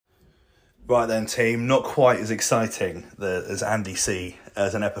Right then, team, not quite as exciting as Andy C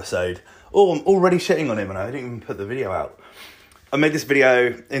as an episode. Oh, I'm already shitting on him and I didn't even put the video out. I made this video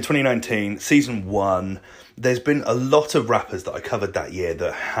in 2019, season 1. There's been a lot of rappers that I covered that year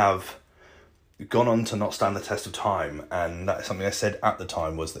that have gone on to not stand the test of time. And that's something I said at the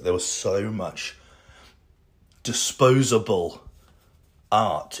time, was that there was so much disposable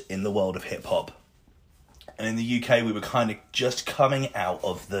art in the world of hip hop. And in the UK, we were kind of just coming out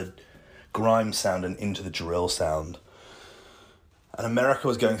of the grime sound and into the drill sound. And America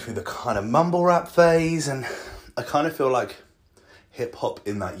was going through the kind of mumble rap phase, and I kind of feel like hip hop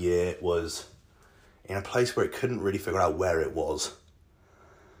in that year was in a place where it couldn't really figure out where it was.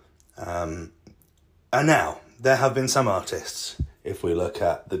 And now, there have been some artists, if we look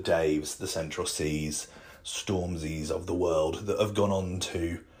at the Daves, the Central C's, Stormzy's of the world, that have gone on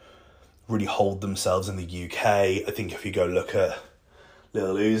to really hold themselves in the UK. I think if you go look at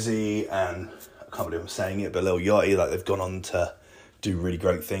Lil Uzi and, I can't believe I'm saying it, but Lil Yachty, like, they've gone on to do really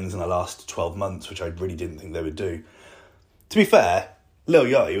great things in the last 12 months, which I really didn't think they would do. To be fair, Lil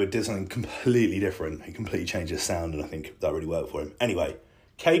Yachty did something completely different. He completely changed his sound, and I think that really worked for him. Anyway,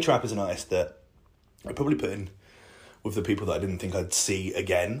 K-Trap is an artist that I'd probably put in with the people that I didn't think I'd see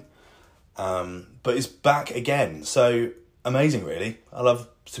again. But is back again. So, amazing, really. I love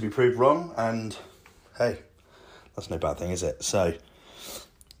to be proved wrong, and hey, that's no bad thing, is it? So,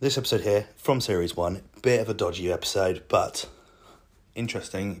 this episode here, from Series 1, bit of a dodgy episode, but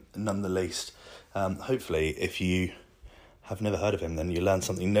interesting none the least. Hopefully, if you have never heard of him, then you learn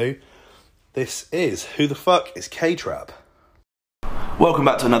something new. This is Who the Fuck is K-Trap? Welcome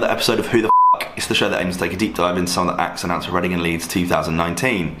back to another episode of Who the Fuck. It's the show that aims to take a deep dive into some of the acts announced for Reading and Leeds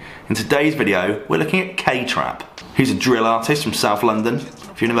 2019. In today's video, we're looking at K-Trap. He's a drill artist from South London.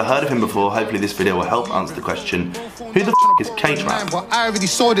 If you've never heard of him before, hopefully this video will help answer the question, who the f*** is K-Trap? Well, I already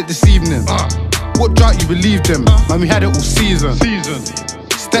sold it this evening. What drought you believed him? Man, we had it all season.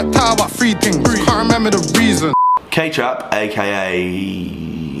 Stepped out about 3 things, can't remember the reason. K-Trap, aka...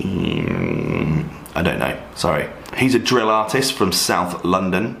 I don't know, sorry. He's a drill artist from South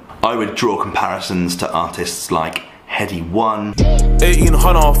London. I would draw comparisons to artists like Heady One.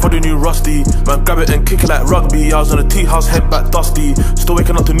 1800 for the new Rusty. Man, grab it and kick it like rugby. I was on a tea house, head back dusty. Still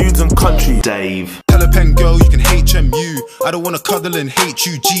waking up to nudes and country. Dave. Tell a pen girl you can HMU. I don't wanna cuddle and hate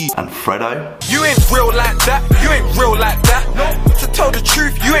you, G. And Fredo. You ain't real like that. You ain't real like that. No, to tell the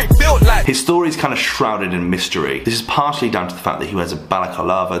truth, you ain't built like. His story is kind of shrouded in mystery. This is partially down to the fact that he wears a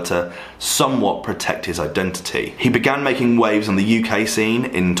balaclava to somewhat protect his identity. He began making waves on the UK scene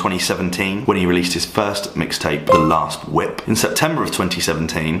in 2017 when he released his first mixtape, The Last Whip. In September of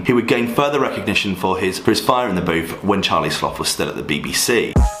 2017, he would gain further recognition for his fire in the booth when Charlie Sloth was still at the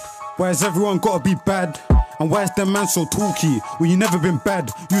BBC. Why's everyone gotta be bad? And why's them man so talky? Well, you never been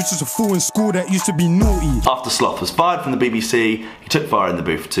bad. You was just a fool in school that used to be naughty. After Sloth was fired from the BBC, he took Fire in the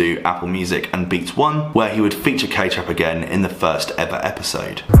Booth to Apple Music and Beats One, where he would feature K-Trap again in the first ever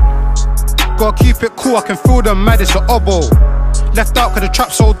episode. Gotta keep it cool, I can feel the maddest at Obbo. Left out cause the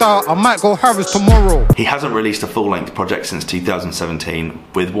trap sold out, I might go Harrods tomorrow. He hasn't released a full-length project since 2017,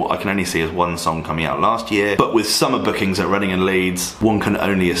 with what I can only see as one song coming out last year, but with summer bookings at Reading and Leeds, one can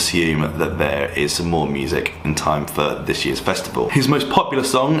only assume that there is some more music in time for this year's festival. His most popular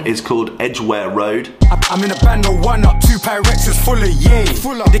song is called Edgware Road. I'm in a band, no one up, 2 Pyrex full of yay.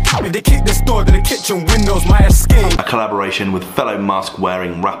 They kick this door, then the kitchen windows might escape. A collaboration with fellow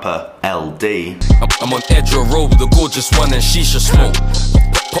mask-wearing rapper LD. I'm on Edgware Road with the gorgeous one and shisha smoke.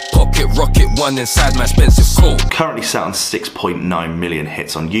 Pocket rocket one inside my expensive coat. Currently sat on 6.9 million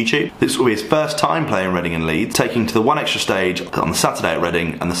hits on YouTube. This will be his first time playing Reading and Leeds, taking to the one extra stage on the Saturday at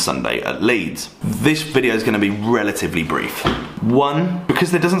Reading and the Sunday at Leeds. This video is going to be relatively brief. 1,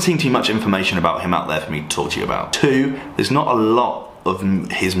 because there doesn't seem too much information about him out there for me to talk to you about. 2, there's not a lot of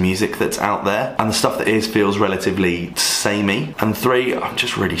his music that's out there, and the stuff that is feels relatively samey. And 3, I'm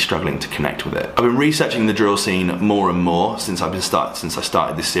just really struggling to connect with it. I've been researching the drill scene more and more since I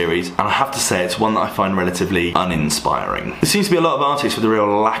started this series, and I have to say it's one that I find relatively uninspiring. There seems to be a lot of artists with a real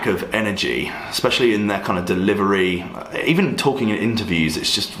lack of energy, especially in their kind of delivery. Even talking in interviews,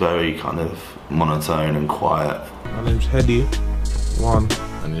 it's just very kind of monotone and quiet. My name's Heady One,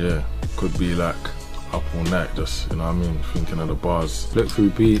 and yeah, could be like up all night, just, you know what I mean, thinking of the bars. Flip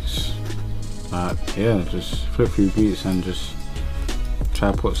through beats, like, yeah, just flip through beats and just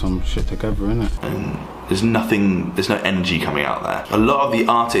try to put some shit together, innit? And there's no energy coming out there. A lot of the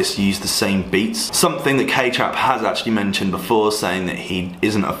artists use the same beats, something that K-Trap has actually mentioned before, saying that he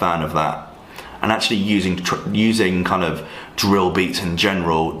isn't a fan of that. and actually using kind of drill beats in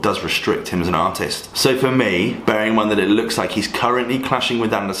general does restrict him as an artist. So for me, bearing in mind that it looks like he's currently clashing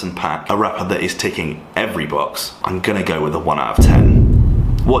with Anderson .Paak, a rapper that is ticking every box, I'm gonna go with a 1 out of 10.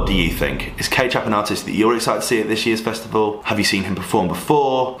 What do you think? Is K-Chap an artist that you're excited to see at this year's festival? Have you seen him perform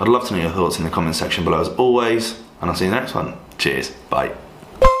before? I'd love to know your thoughts in the comment section below as always, and I'll see you in the next one. Cheers, bye.